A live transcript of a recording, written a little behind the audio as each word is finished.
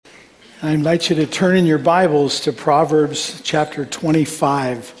I invite you to turn in your Bibles to Proverbs chapter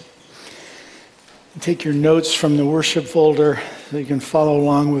 25. Take your notes from the worship folder so you can follow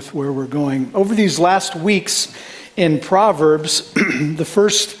along with where we're going. Over these last weeks in Proverbs, the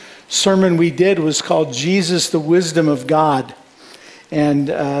first sermon we did was called Jesus, the Wisdom of God. And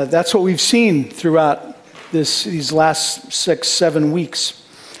that's what we've seen throughout these last 6-7 weeks.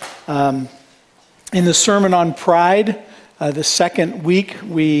 In the sermon on pride, the second week,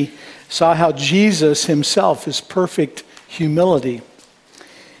 we saw how Jesus himself is perfect humility.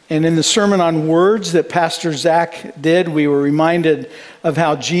 And in the sermon on words that Pastor Zach did, we were reminded of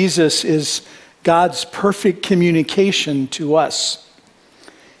how Jesus is God's perfect communication to us.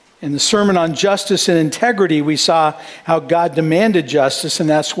 In the sermon on justice and integrity, we saw how God demanded justice, and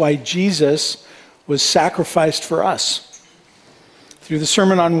that's why Jesus was sacrificed for us. Through the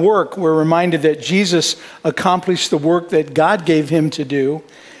sermon on work, we're reminded that Jesus accomplished the work that God gave him to do,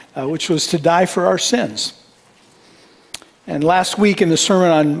 which was to die for our sins. And last week in the sermon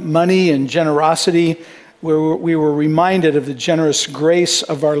on money and generosity, where we were reminded of the generous grace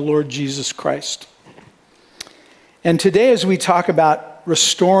of our Lord Jesus Christ. And today, as we talk about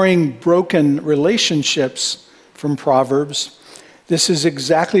restoring broken relationships from Proverbs, this is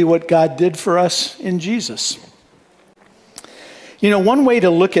exactly what God did for us in Jesus. You know, one way to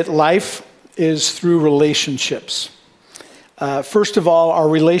look at life is through relationships. First of all, our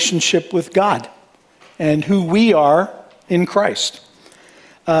relationship with God and who we are in Christ.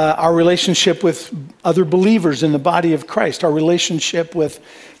 Our relationship with other believers in the body of Christ. Our relationship with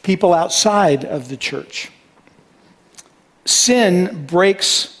people outside of the church. Sin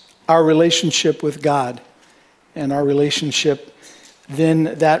breaks our relationship with God, and our relationship,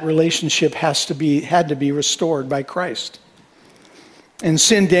 then that relationship had to be restored by Christ. And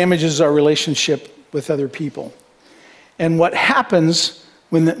sin damages our relationship with other people. And what happens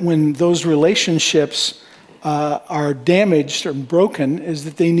when those relationships are damaged or broken is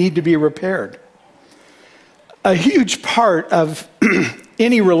that they need to be repaired. A huge part of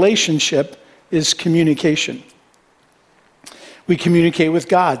any relationship is communication. We communicate with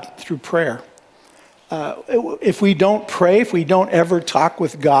God through prayer. If we don't pray, if we don't ever talk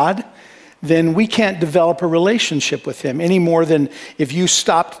with God, then we can't develop a relationship with him any more than if you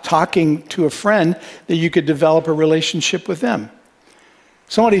stopped talking to a friend that you could develop a relationship with them.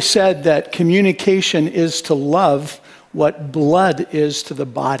 Somebody said that communication is to love what blood is to the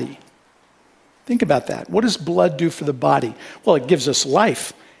body. Think about that. What does blood do for the body? Well, it gives us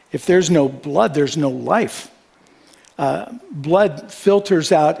life. If there's no blood, there's no life. Blood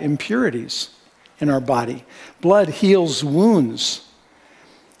filters out impurities in our body. Blood heals wounds.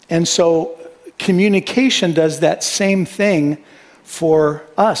 And so communication does that same thing for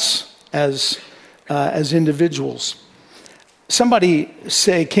us as individuals. Somebody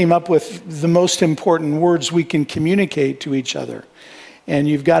came up with the most important words we can communicate to each other. And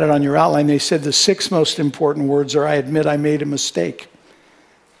you've got it on your outline. They said the 6 most important words are, I admit I made a mistake.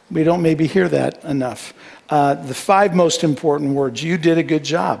 We don't maybe hear that enough. The 5 most important words, you did a good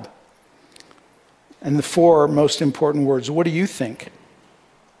job. And the 4 most important words, what do you think?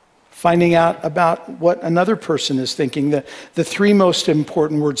 Finding out about what another person is thinking. The 3 most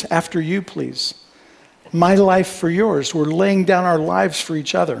important words, after you, please. My life for yours. We're laying down our lives for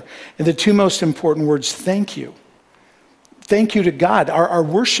each other. And the 2 most important words, thank you. Thank you to God. Our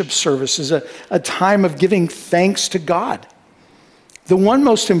worship service is a time of giving thanks to God. The 1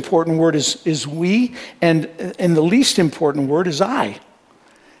 most important word is we, and the least important word is I.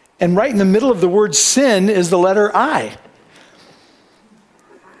 And right in the middle of the word sin is the letter I.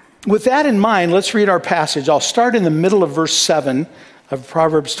 With that in mind, let's read our passage. I'll start in the middle of verse 7 of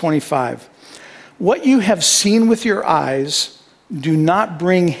Proverbs 25. What you have seen with your eyes, do not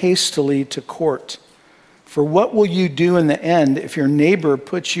bring hastily to court. For what will you do in the end if your neighbor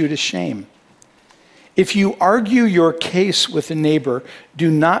puts you to shame? If you argue your case with a neighbor,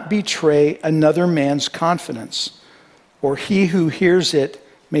 do not betray another man's confidence, or he who hears it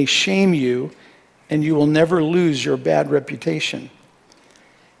may shame you, and you will never lose your bad reputation.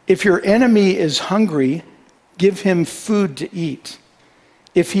 If your enemy is hungry, give him food to eat.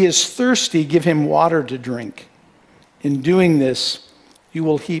 If he is thirsty, give him water to drink. In doing this, you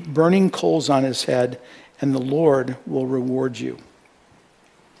will heap burning coals on his head, and the Lord will reward you.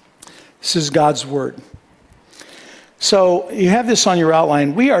 This is God's word. So you have this on your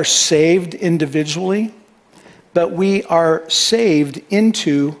outline. We are saved individually, but we are saved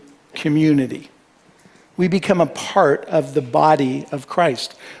into community. We become a part of the body of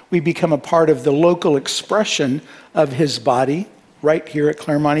Christ. We become a part of the local expression of his body right here at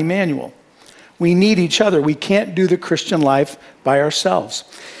Claremont Emmanuel. We need each other. We can't do the Christian life by ourselves.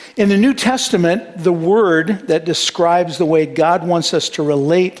 In the New Testament, the word that describes the way God wants us to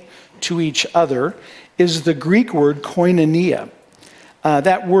relate to each other is the Greek word koinonia.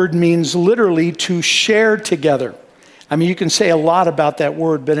 That word means literally to share together. I mean, you can say a lot about that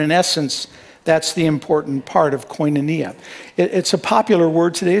word, but in essence, that's the important part of koinonia. It's a popular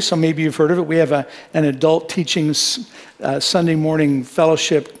word today, so maybe you've heard of it. We have an adult teaching Sunday morning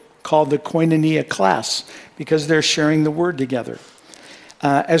fellowship called the koinonia class because they're sharing the word together.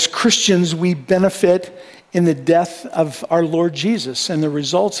 As Christians, we benefit in the death of our Lord Jesus and the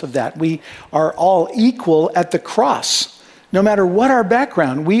results of that. We are all equal at the cross. No matter what our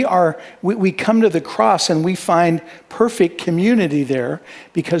background, we come to the cross and we find perfect community there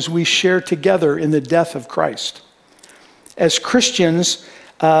because we share together in the death of Christ. As Christians,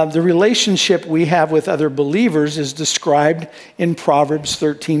 the relationship we have with other believers is described in Proverbs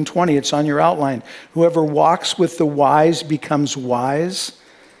 13:20. It's on your outline. Whoever walks with the wise becomes wise,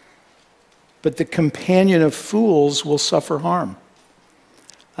 but the companion of fools will suffer harm.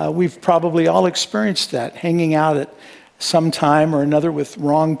 We've probably all experienced that, hanging out at some time or another with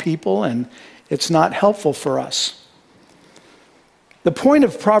wrong people, and it's not helpful for us. The point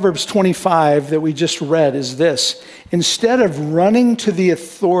of Proverbs 25 that we just read is this: instead of running to the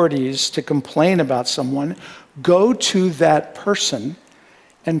authorities to complain about someone, go to that person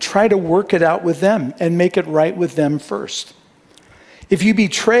and try to work it out with them and make it right with them first. If you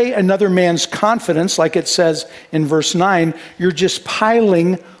betray another man's confidence, like it says in verse 9, you're just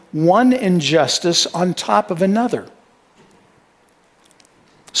piling one injustice on top of another.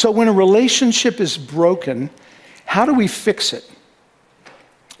 So when a relationship is broken, how do we fix it?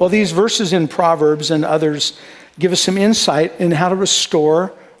 Well, these verses in Proverbs and others give us some insight in how to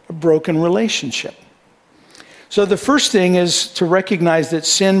restore a broken relationship. So the first thing is to recognize that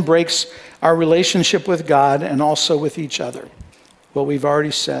sin breaks our relationship with God and also with each other. What we've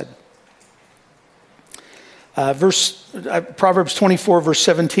already said. Proverbs 24, verse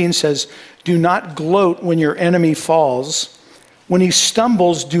 17 says, "Do not gloat when your enemy falls. When he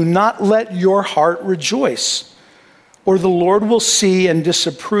stumbles, do not let your heart rejoice, or the Lord will see and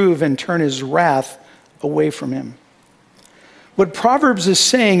disapprove and turn his wrath away from him." What Proverbs is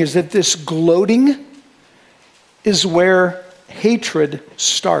saying is that this gloating is where hatred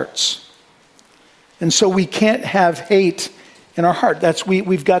starts. And so we can't have hate in our heart.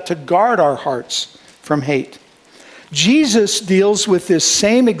 We've got to guard our hearts from hate. Jesus deals with this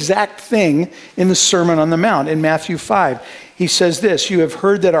same exact thing in the Sermon on the Mount in Matthew 5. He says this: "You have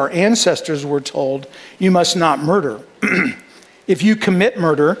heard that our ancestors were told, 'You must not murder.' If you commit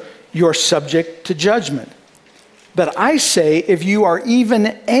murder, you are subject to judgment. But I say, if you are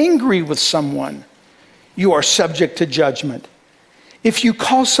even angry with someone, you are subject to judgment. If you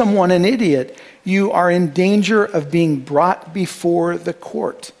call someone an idiot, you are in danger of being brought before the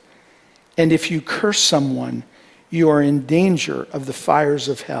court. And if you curse someone, you are in danger of the fires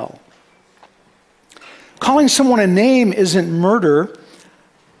of hell." Calling someone a name isn't murder,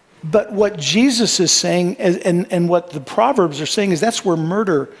 but what Jesus is saying and what the Proverbs are saying is that's where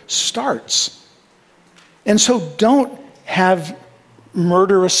murder starts. And so don't have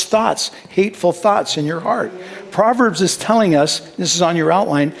murderous thoughts, hateful thoughts in your heart. Proverbs is telling us, this is on your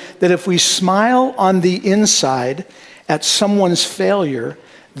outline, that if we smile on the inside at someone's failure,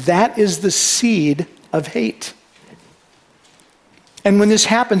 that is the seed of hate. And when this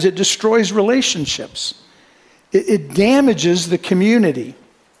happens, it destroys relationships. It damages the community.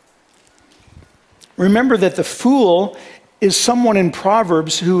 Remember that the fool is someone in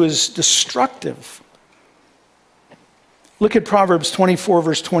Proverbs who is destructive. Look at Proverbs 24,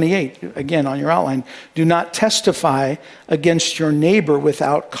 verse 28, again on your outline. "Do not testify against your neighbor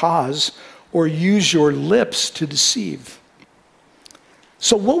without cause, or use your lips to deceive."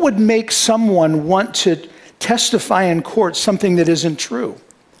 So what would make someone want to testify in court something that isn't true?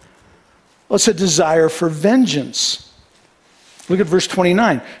 Well, it's a desire for vengeance. Look at verse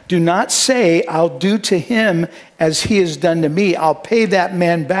 29. "Do not say, 'I'll do to him as he has done to me. I'll pay that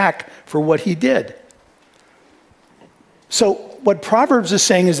man back for what he did.'" So what Proverbs is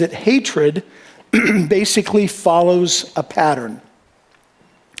saying is that hatred basically follows a pattern.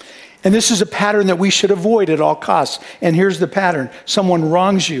 And this is a pattern that we should avoid at all costs. And here's the pattern. Someone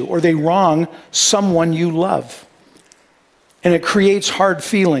wrongs you, or they wrong someone you love. And it creates hard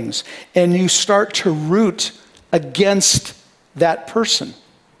feelings. And you start to root against that person.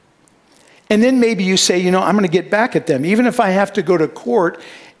 And then maybe you say, I'm going to get back at them. Even if I have to go to court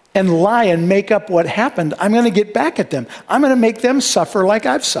and lie and make up what happened, I'm going to get back at them. I'm going to make them suffer like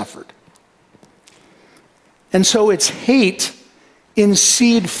I've suffered. And so it's hate in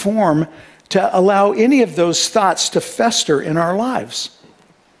seed form to allow any of those thoughts to fester in our lives.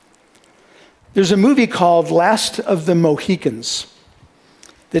 There's a movie called Last of the Mohicans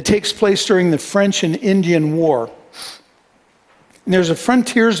that takes place during the French and Indian War. And there's a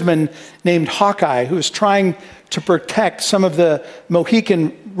frontiersman named Hawkeye who is trying to protect some of the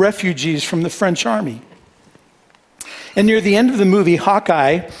Mohican refugees from the French army. And near the end of the movie,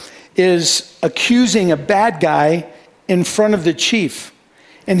 Hawkeye is accusing a bad guy in front of the chief.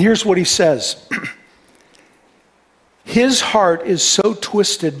 And here's what he says. His heart is so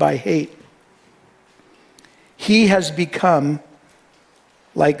twisted by hate. He has become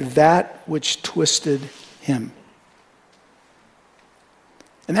like that which twisted him.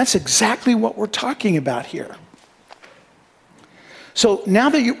 And that's exactly what we're talking about here. So now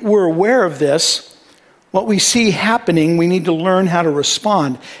that we're aware of this, what we see happening, we need to learn how to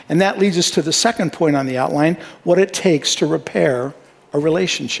respond. And that leads us to the second point on the outline, what it takes to repair a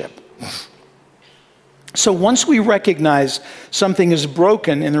relationship. So once we recognize something is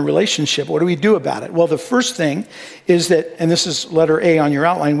broken in a relationship, what do we do about it? Well, the first thing is that, and this is letter A on your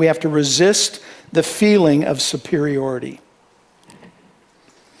outline, we have to resist the feeling of superiority.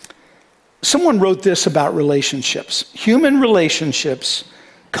 Someone wrote this about relationships. Human relationships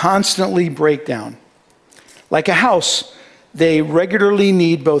constantly break down. Like a house, they regularly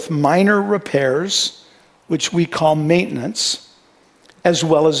need both minor repairs, which we call maintenance, as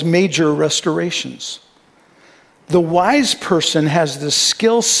well as major restorations. The wise person has the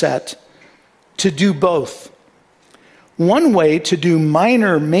skill set to do both. One way to do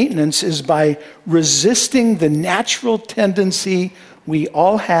minor maintenance is by resisting the natural tendency we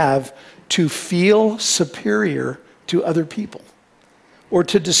all have to feel superior to other people or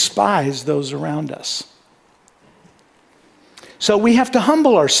to despise those around us. So we have to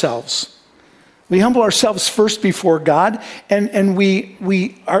humble ourselves. We humble ourselves first before God, and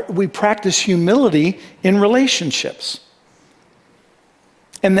we practice humility in relationships.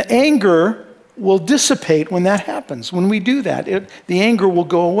 And the anger will dissipate when that happens. When we do that, the anger will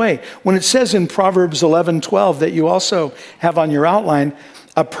go away. When it says in Proverbs 11:12 that you also have on your outline,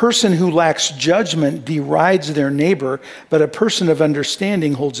 a person who lacks judgment derides their neighbor, but a person of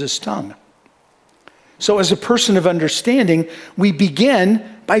understanding holds his tongue. So as a person of understanding, we begin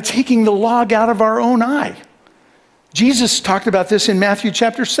by taking the log out of our own eye. Jesus talked about this in Matthew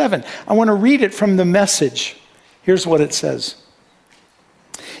chapter 7. I want to read it from the Message. Here's what it says.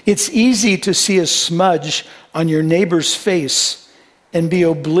 It's easy to see a smudge on your neighbor's face and be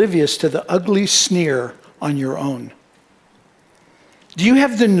oblivious to the ugly sneer on your own. Do you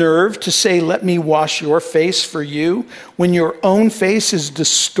have the nerve to say, "Let me wash your face for you," when your own face is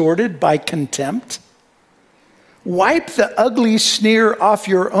distorted by contempt? Wipe the ugly sneer off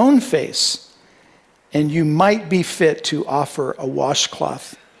your own face, and you might be fit to offer a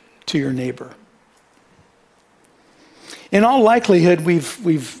washcloth to your neighbor. In all likelihood,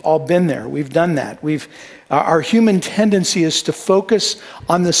 we've all been there. We've done that. Our human tendency is to focus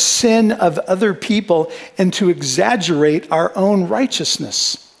on the sin of other people and to exaggerate our own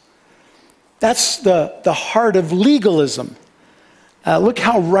righteousness. That's the heart of legalism. Look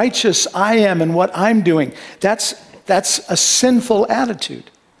how righteous I am and what I'm doing. That's a sinful attitude.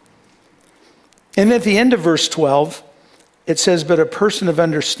 And at the end of verse 12, it says, but a person of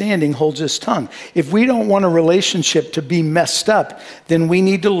understanding holds his tongue. If we don't want a relationship to be messed up, then we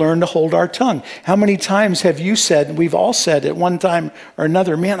need to learn to hold our tongue. How many times have you said, we've all said at one time or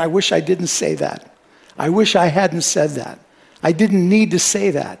another, man, I wish I didn't say that. I wish I hadn't said that. I didn't need to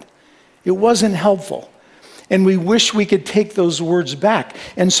say that. It wasn't helpful. And we wish we could take those words back.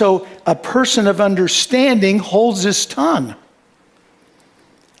 And so a person of understanding holds his tongue.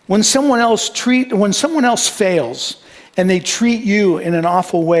 When someone else fails and they treat you in an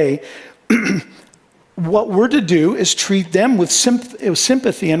awful way, what we're to do is treat them with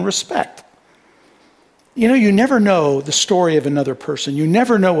sympathy and respect. You know, you never know the story of another person. You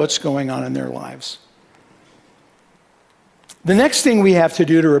never know what's going on in their lives. The next thing we have to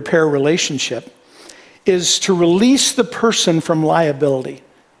do to repair a relationship is to release the person from liability.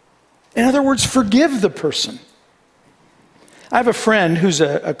 In other words, forgive the person. I have a friend who's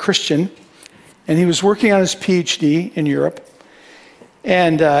a Christian, and he was working on his PhD in Europe.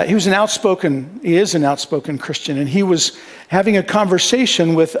 And he is an outspoken Christian, and he was having a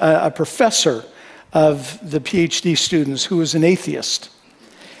conversation with a professor of the PhD students who was an atheist.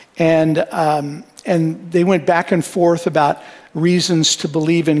 And they went back and forth about reasons to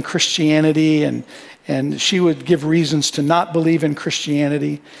believe in Christianity, and she would give reasons to not believe in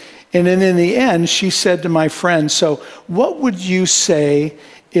Christianity. And then in the end, she said to my friend, so what would you say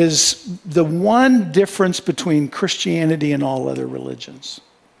is the one difference between Christianity and all other religions?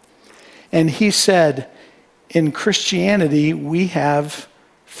 And he said, in Christianity, we have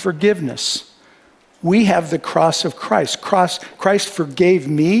forgiveness. We have the cross of Christ. Christ forgave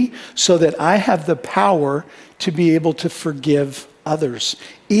me so that I have the power to be able to forgive others,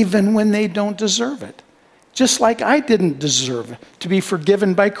 even when they don't deserve it. Just like I didn't deserve to be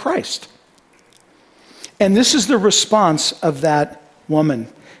forgiven by Christ. And this is the response of that woman.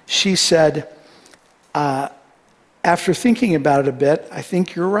 She said, after thinking about it a bit, I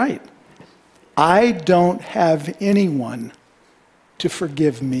think you're right. I don't have anyone to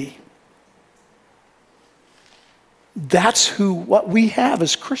forgive me. That's what we have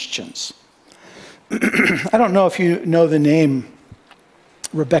as Christians. I don't know if you know the name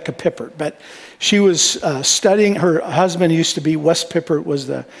Rebecca Pippert, but she was studying. Her husband used to be, Wes Pippert was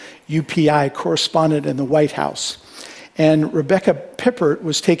the UPI correspondent in the White House. And Rebecca Pippert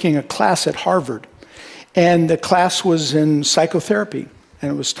was taking a class at Harvard. And the class was in psychotherapy,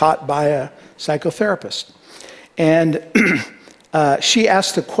 and it was taught by a psychotherapist. And she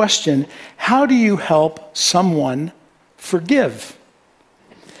asked the question, how do you help someone forgive?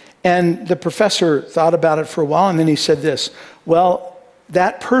 And the professor thought about it for a while, and then he said this, well,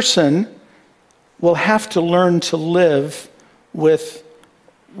 that person will have to learn to live with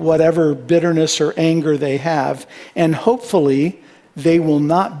whatever bitterness or anger they have, and hopefully they will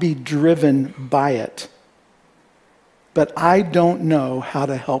not be driven by it. But I don't know how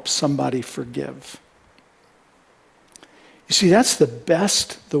to help somebody forgive. You see, that's the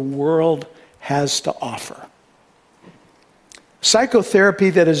best the world has to offer. Psychotherapy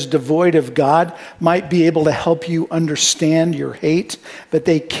that is devoid of God might be able to help you understand your hate, but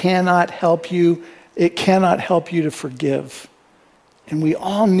it cannot help you to forgive. And we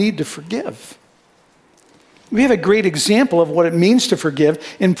all need to forgive. We have a great example of what it means to forgive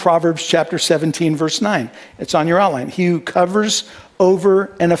in Proverbs chapter 17, verse 9. It's on your outline. He who covers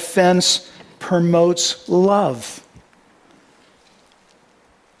over an offense promotes love.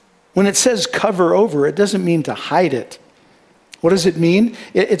 When it says cover over, it doesn't mean to hide it. What does it mean?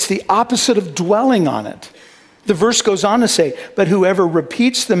 It's the opposite of dwelling on it. The verse goes on to say, but whoever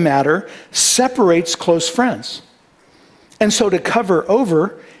repeats the matter separates close friends. And so to cover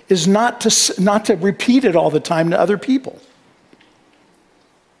over is not to repeat it all the time to other people.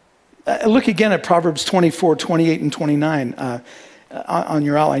 Look again at Proverbs 24, 28, and 29 on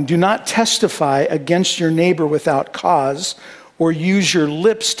your outline. Do not testify against your neighbor without cause or use your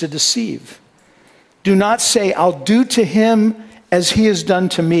lips to deceive. Do not say, I'll do to him as he has done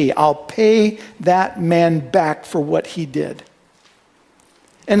to me. I'll pay that man back for what he did.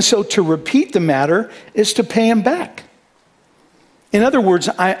 And so to repeat the matter is to pay him back. In other words,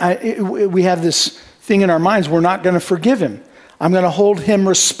 we have this thing in our minds, we're not going to forgive him. I'm going to hold him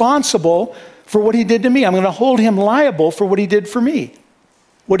responsible for what he did to me. I'm going to hold him liable for what he did for me,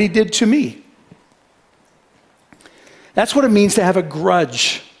 what he did to me. That's what it means to have a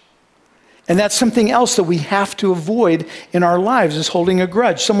grudge. And that's something else that we have to avoid in our lives, is holding a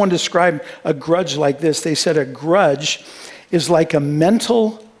grudge. Someone described a grudge like this. They said a grudge is like a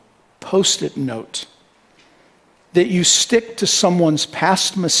mental Post-it note that you stick to someone's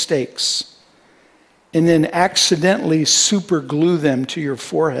past mistakes and then accidentally super glue them to your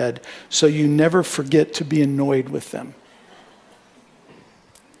forehead so you never forget to be annoyed with them.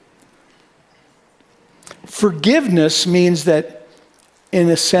 Forgiveness means that, in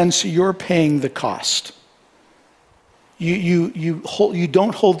a sense, you're paying the cost. You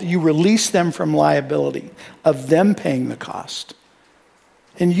release them from liability of them paying the cost,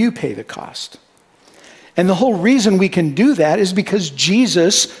 and you pay the cost. And the whole reason we can do that is because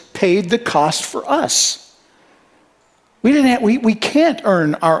Jesus paid the cost for us. We can't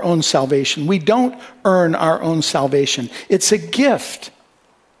earn our own salvation. We don't earn our own salvation. It's a gift.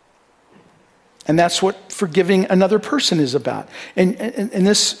 And that's what forgiving another person is about. And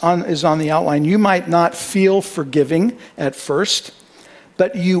this is on the outline. You might not feel forgiving at first,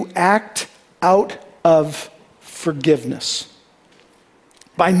 but you act out of forgiveness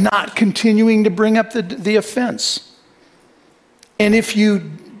by not continuing to bring up the offense. And if you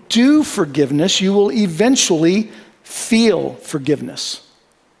do forgiveness, you will eventually feel forgiveness.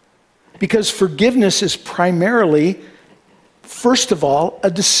 Because forgiveness is primarily, first of all, a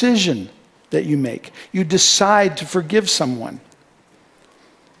decision that you make. You decide to forgive someone.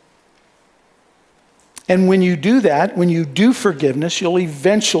 And when you do that, when you do forgiveness,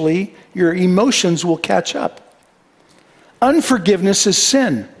 your emotions will catch up. Unforgiveness is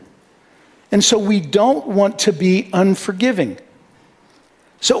sin. And so we don't want to be unforgiving.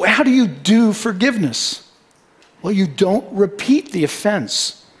 So how do you do forgiveness? Well, you don't repeat the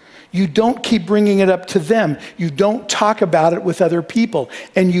offense. You don't keep bringing it up to them. You don't talk about it with other people.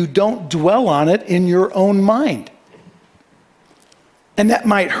 And you don't dwell on it in your own mind. And that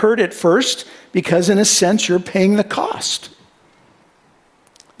might hurt at first because, in a sense, you're paying the cost.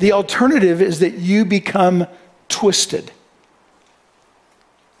 The alternative is that you become twisted,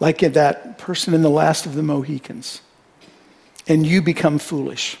 like that person in The Last of the Mohicans, and you become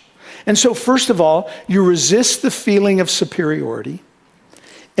foolish. And so, first of all, you resist the feeling of superiority.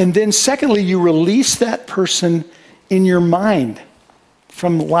 And then secondly, you release that person in your mind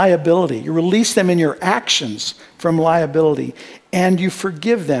from liability. You release them in your actions from liability, and you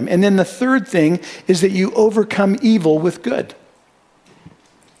forgive them. And then the third thing is that you overcome evil with good.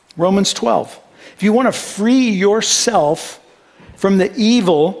 Romans 12. If you want to free yourself from the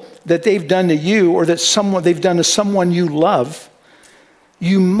evil that they've done to you or that they've done to someone you love,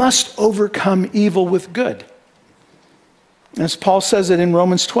 you must overcome evil with good. As Paul says it in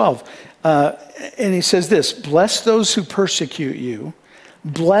Romans 12. And he says this, bless those who persecute you.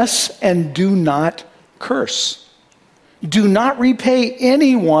 Bless and do not curse. Do not repay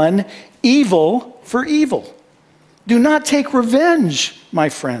anyone evil for evil. Do not take revenge, my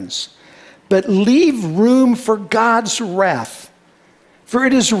friends, but leave room for God's wrath. For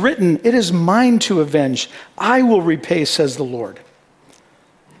it is written, it is mine to avenge. I will repay, says the Lord.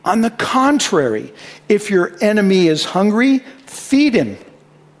 On the contrary, if your enemy is hungry, feed him.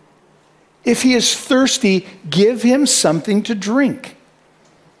 If he is thirsty, give him something to drink.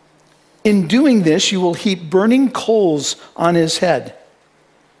 In doing this, you will heap burning coals on his head.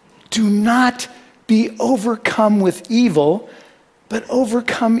 Do not be overcome with evil, but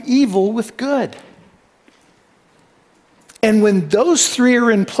overcome evil with good. And when those three are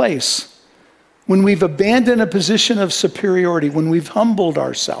in place, when we've abandoned a position of superiority, when we've humbled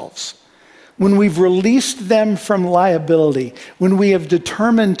ourselves, when we've released them from liability, when we have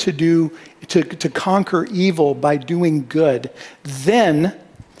determined to conquer evil by doing good, then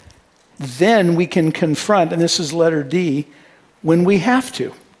we can confront, and this is letter D, when we have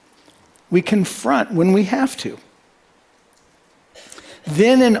to. We confront when we have to.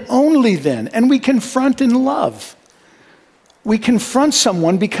 Then and only then, and we confront in love. We confront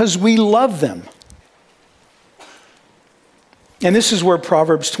someone because we love them. And this is where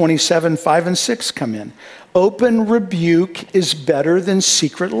Proverbs 27, 5 and 6 come in. Open rebuke is better than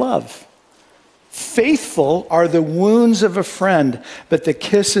secret love. Faithful are the wounds of a friend, but the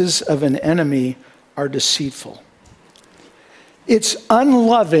kisses of an enemy are deceitful. It's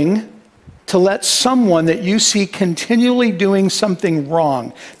unloving to let someone that you see continually doing something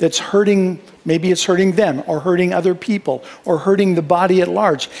wrong that's hurting, maybe it's hurting them or hurting other people or hurting the body at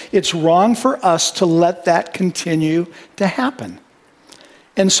large. It's wrong for us to let that continue to happen.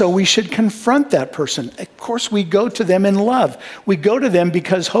 And so we should confront that person. Of course, we go to them in love. We go to them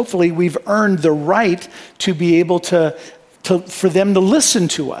because hopefully we've earned the right to be able for them to listen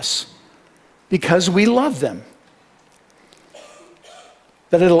to us because we love them.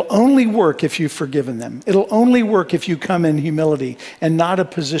 But it'll only work if you've forgiven them. It'll only work if you come in humility and not a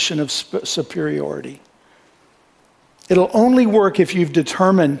position of superiority. It'll only work if you've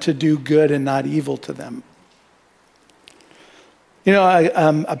determined to do good and not evil to them. You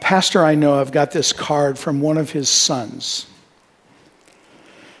know, a pastor I know, I've got this card from one of his sons.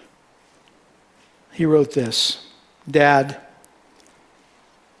 He wrote this, Dad,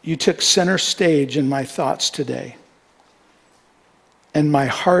 you took center stage in my thoughts today. And my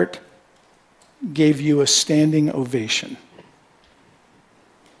heart gave you a standing ovation.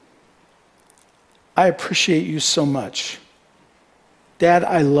 I appreciate you so much. Dad,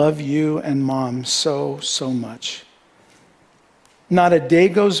 I love you and Mom so, so much. Not a day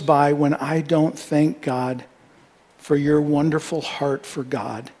goes by when I don't thank God for your wonderful heart for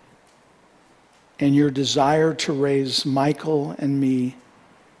God and your desire to raise Michael and me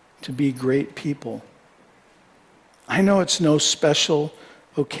to be great people. I know it's no special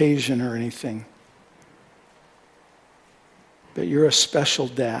occasion or anything, but you're a special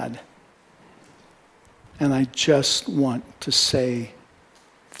dad. And I just want to say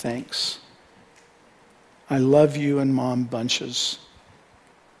thanks. I love you and Mom bunches.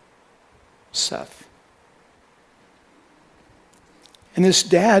 Seth. And this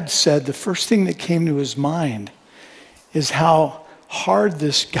dad said the first thing that came to his mind is how hard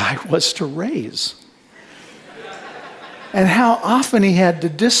this guy was to raise. And how often he had to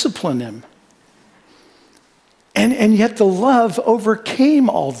discipline him. And yet the love overcame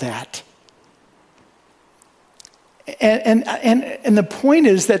all that. And the point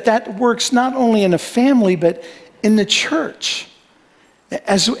is that works not only in a family, but in the church.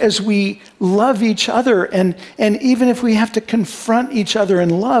 As we love each other, and even if we have to confront each other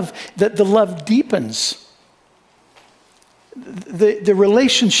in love, that the love deepens. The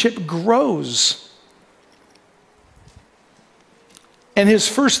relationship grows. And his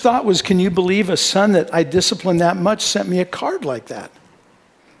first thought was, can you believe a son that I disciplined that much sent me a card like that?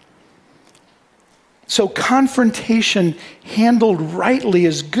 So confrontation handled rightly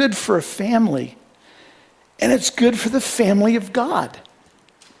is good for a family, and it's good for the family of God.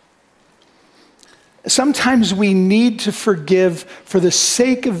 Sometimes we need to forgive for the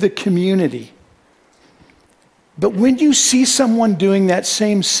sake of the community. But when you see someone doing that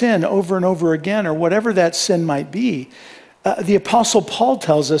same sin over and over again, or whatever that sin might be, the Apostle Paul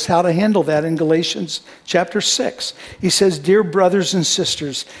tells us how to handle that in Galatians chapter 6. He says, dear brothers and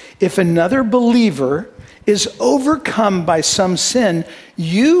sisters, if another believer is overcome by some sin,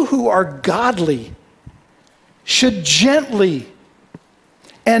 you who are godly should gently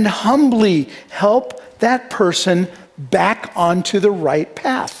and humbly help that person back onto the right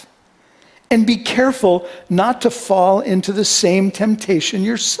path. And be careful not to fall into the same temptation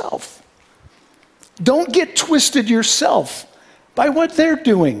yourself. Don't get twisted yourself by what they're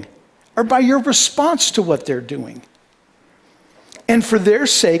doing or by your response to what they're doing. And for their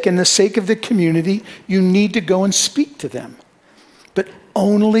sake and the sake of the community, you need to go and speak to them. But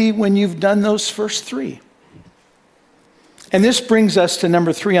only when you've done those first three. And this brings us to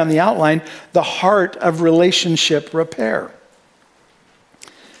number 3 on the outline, the heart of relationship repair.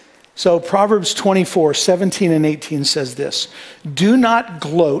 So Proverbs 24, 17 and 18 says this, do not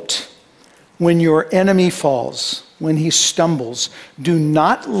gloat when your enemy falls, when he stumbles. Do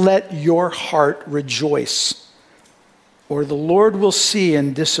not let your heart rejoice, or the Lord will see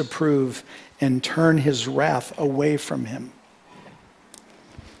and disapprove and turn his wrath away from him.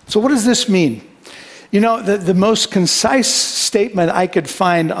 So what does this mean? You know, the most concise statement I could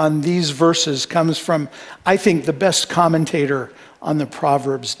find on these verses comes from, I think, the best commentator on the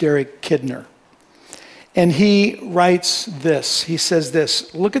Proverbs, Derek Kidner. And he writes this. He says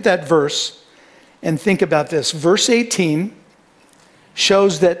this. Look at that verse and think about this. Verse 18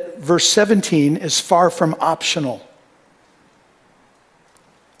 shows that verse 17 is far from optional.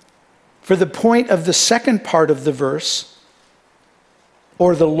 For the point of the second part of the verse,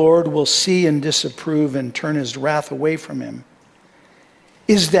 or the Lord will see and disapprove and turn his wrath away from him,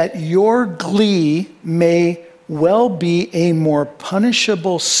 is that your glee may well be a more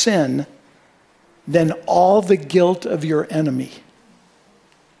punishable sin than all the guilt of your enemy.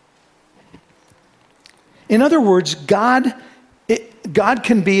 In other words, God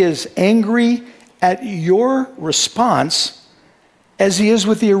can be as angry at your response as he is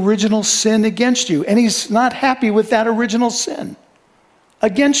with the original sin against you. And he's not happy with that original sin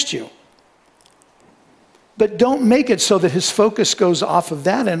against you. But don't make it so that his focus goes off of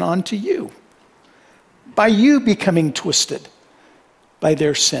that and onto you, by you becoming twisted by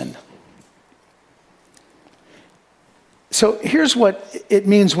their sin. So here's what it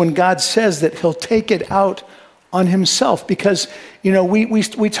means when God says that he'll take it out on himself. Because, you know,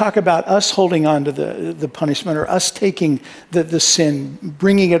 we talk about us holding on to the punishment, or us taking the sin,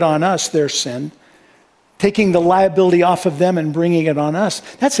 bringing it on us, their sin, taking the liability off of them and bringing it on us.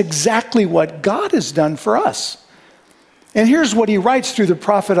 That's exactly what God has done for us. And here's what he writes through the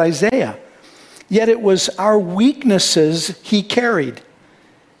prophet Isaiah. Yet it was our weaknesses he carried.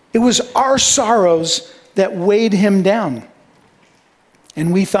 It was our sorrows that weighed him down.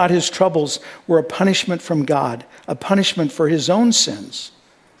 And we thought his troubles were a punishment from God, a punishment for his own sins.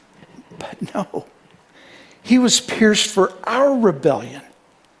 But no, he was pierced for our rebellion.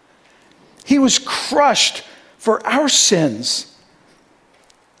 He was crushed for our sins.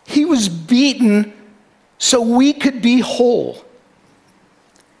 He was beaten so we could be whole.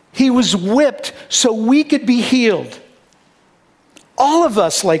 He was whipped so we could be healed. All of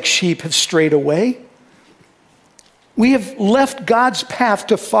us, like sheep, have strayed away. We have left God's path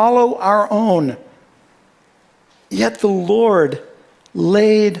to follow our own. Yet the Lord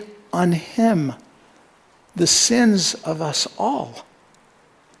laid on him the sins of us all.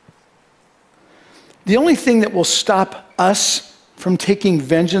 The only thing that will stop us from taking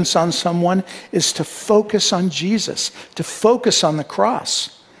vengeance on someone is to focus on Jesus, to focus on the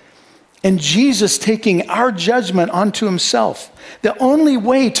cross. And Jesus taking our judgment onto himself. The only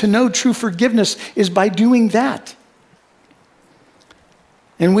way to know true forgiveness is by doing that.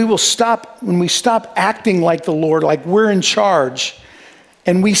 And we will stop, when we stop acting like the Lord, like we're in charge,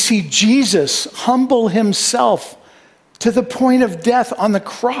 and we see Jesus humble himself to the point of death on the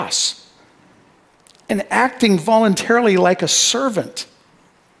cross, and acting voluntarily like a servant.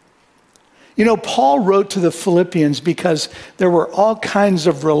 You know, Paul wrote to the Philippians because there were all kinds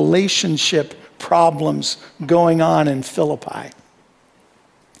of relationship problems going on in Philippi.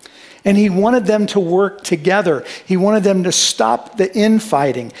 And he wanted them to work together. He wanted them to stop the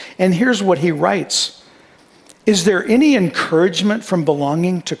infighting. And here's what he writes. Is there any encouragement from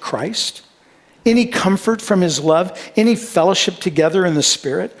belonging to Christ? Any comfort from his love? Any fellowship together in the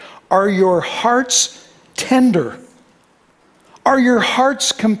Spirit? Are your hearts tender? Are your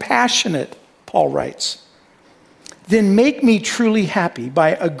hearts compassionate? Paul writes. Then make me truly happy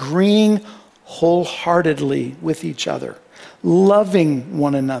by agreeing wholeheartedly with each other, loving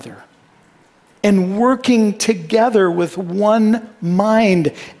one another, and working together with one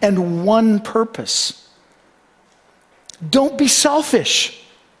mind and one purpose. Don't be selfish.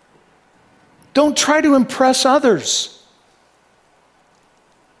 Don't try to impress others.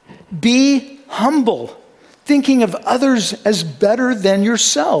 Be humble, thinking of others as better than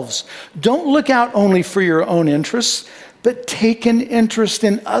yourselves. Don't look out only for your own interests, but take an interest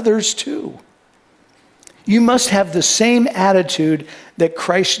in others too. You must have the same attitude that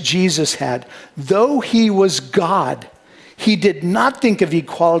Christ Jesus had. Though he was God, he did not think of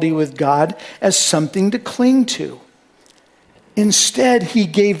equality with God as something to cling to. Instead, he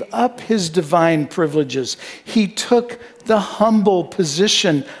gave up his divine privileges. He took the humble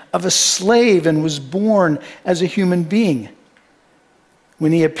position of a slave and was born as a human being.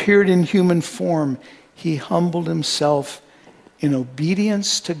 When he appeared in human form, he humbled himself in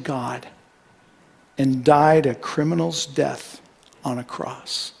obedience to God and died a criminal's death on a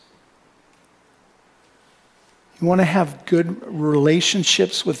cross. You want to have good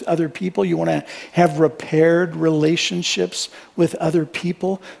relationships with other people? You want to have repaired relationships with other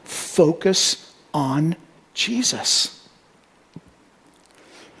people? Focus on Jesus.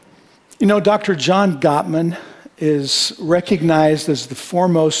 You know, Dr. John Gottman is recognized as the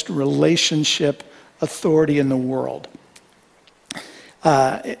foremost relationship authority in the world.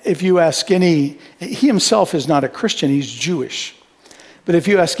 If you ask he himself is not a Christian, he's Jewish. But if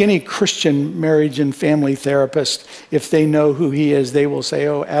you ask any Christian marriage and family therapist if they know who he is, they will say,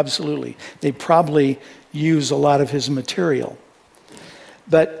 oh, absolutely. They probably use a lot of his material.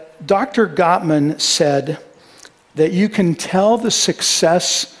 But Dr. Gottman said that you can tell the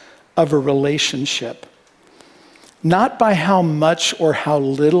success of a relationship not by how much or how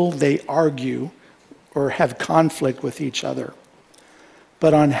little they argue or have conflict with each other,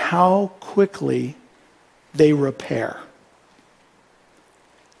 but on how quickly they repair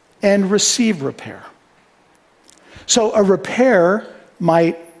and receive repair. So a repair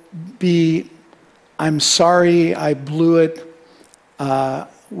might be, I'm sorry, I blew it.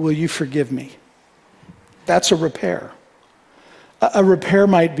 Will you forgive me? That's a repair. A repair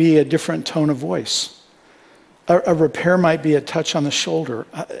might be a different tone of voice. A repair might be a touch on the shoulder.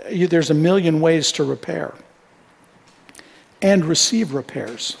 There's a million ways to repair and receive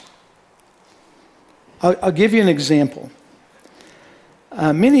repairs. I'll give you an example.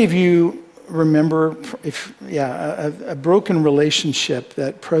 Many of you remember a broken relationship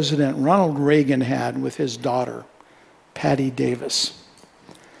that President Ronald Reagan had with his daughter, Patty Davis.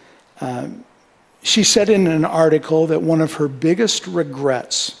 She said in an article that one of her biggest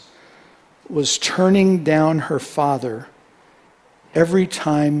regrets was turning down her father every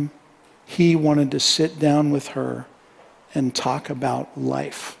time he wanted to sit down with her and talk about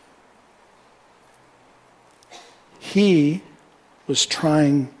life. He was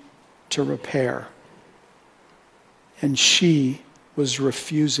trying to repair, and she was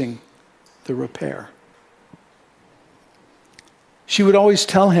refusing the repair. She would always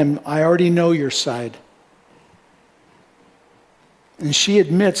tell him, I already know your side. And she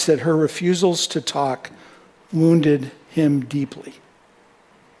admits that her refusals to talk wounded him deeply.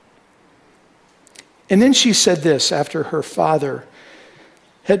 And then she said this after her father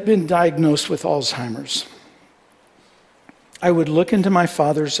had been diagnosed with Alzheimer's. I would look into my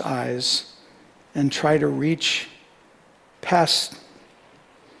father's eyes and try to reach past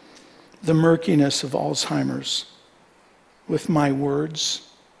the murkiness of Alzheimer's with my words,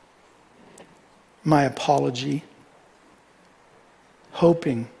 my apology,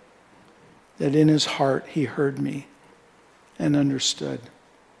 hoping that in his heart he heard me and understood.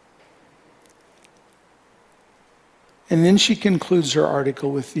 And then she concludes her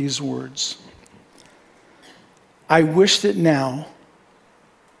article with these words. I wish that now,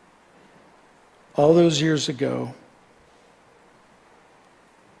 all those years ago,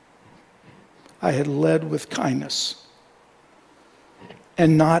 I had led with kindness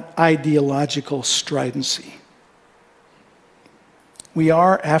and not ideological stridency. We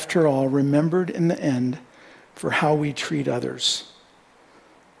are, after all, remembered in the end for how we treat others.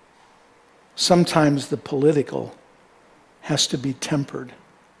 Sometimes the political has to be tempered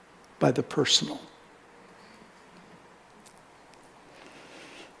by the personal.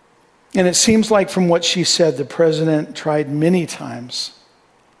 And it seems like from what she said, the president tried many times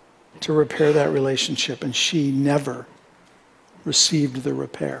to repair that relationship, and she never received the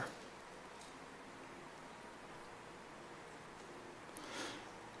repair.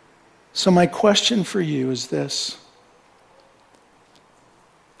 So my question for you is this: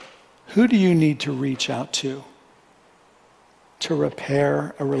 who do you need to reach out to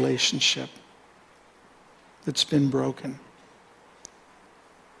repair a relationship that's been broken?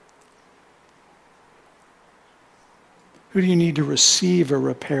 Who do you need to receive a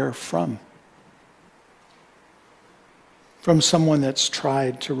repair from? From someone that's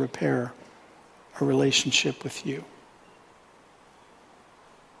tried to repair a relationship with you.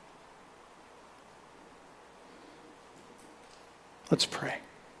 Let's pray.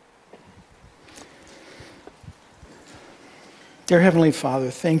 Dear Heavenly Father,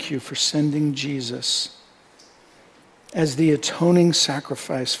 thank you for sending Jesus as the atoning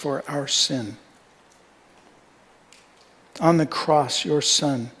sacrifice for our sin. On the cross, your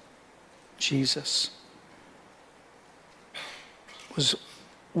Son, Jesus, was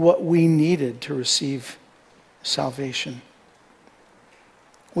what we needed to receive salvation.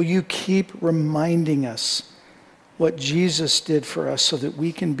 Will you keep reminding us what Jesus did for us so that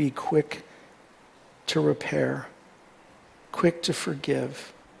we can be quick to repair, quick to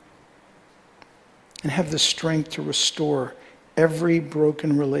forgive, and have the strength to restore every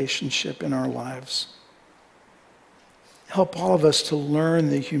broken relationship in our lives. Help all of us to learn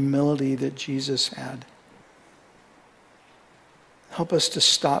the humility that Jesus had. Help us to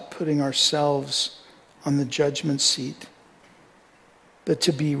stop putting ourselves on the judgment seat, but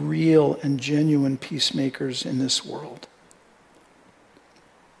to be real and genuine peacemakers in this world.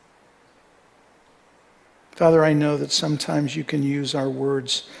 Father, I know that sometimes you can use our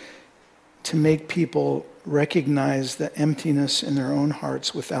words to make people recognize the emptiness in their own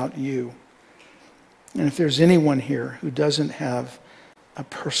hearts without you. And if there's anyone here who doesn't have a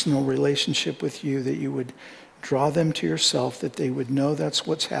personal relationship with you, that you would draw them to yourself, that they would know that's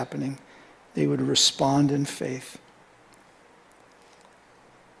what's happening. They would respond in faith.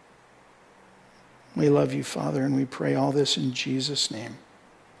 We love you, Father, and we pray all this in Jesus' name.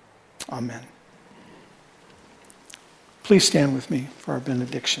 Amen. Please stand with me for our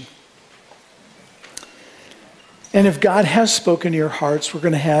benediction. And if God has spoken to your hearts, we're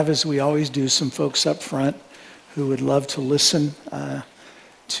going to have, as we always do, some folks up front who would love to listen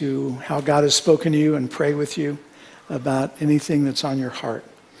to how God has spoken to you and pray with you about anything that's on your heart.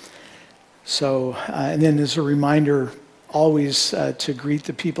 So, and then as a reminder, always to greet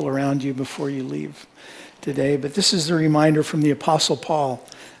the people around you before you leave today. But this is the reminder from the Apostle Paul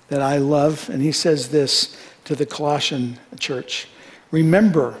that I love, and he says this to the Colossian church: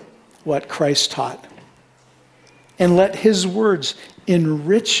 remember what Christ taught, and let his words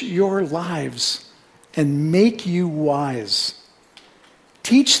enrich your lives and make you wise.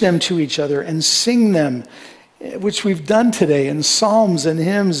 Teach them to each other and sing them, which we've done today in psalms and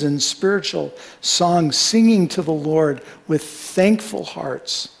hymns and spiritual songs, singing to the Lord with thankful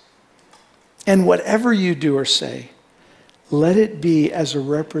hearts. And whatever you do or say, let it be as a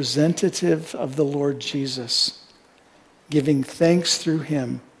representative of the Lord Jesus, giving thanks through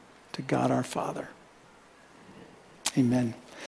him to God our Father. Amen.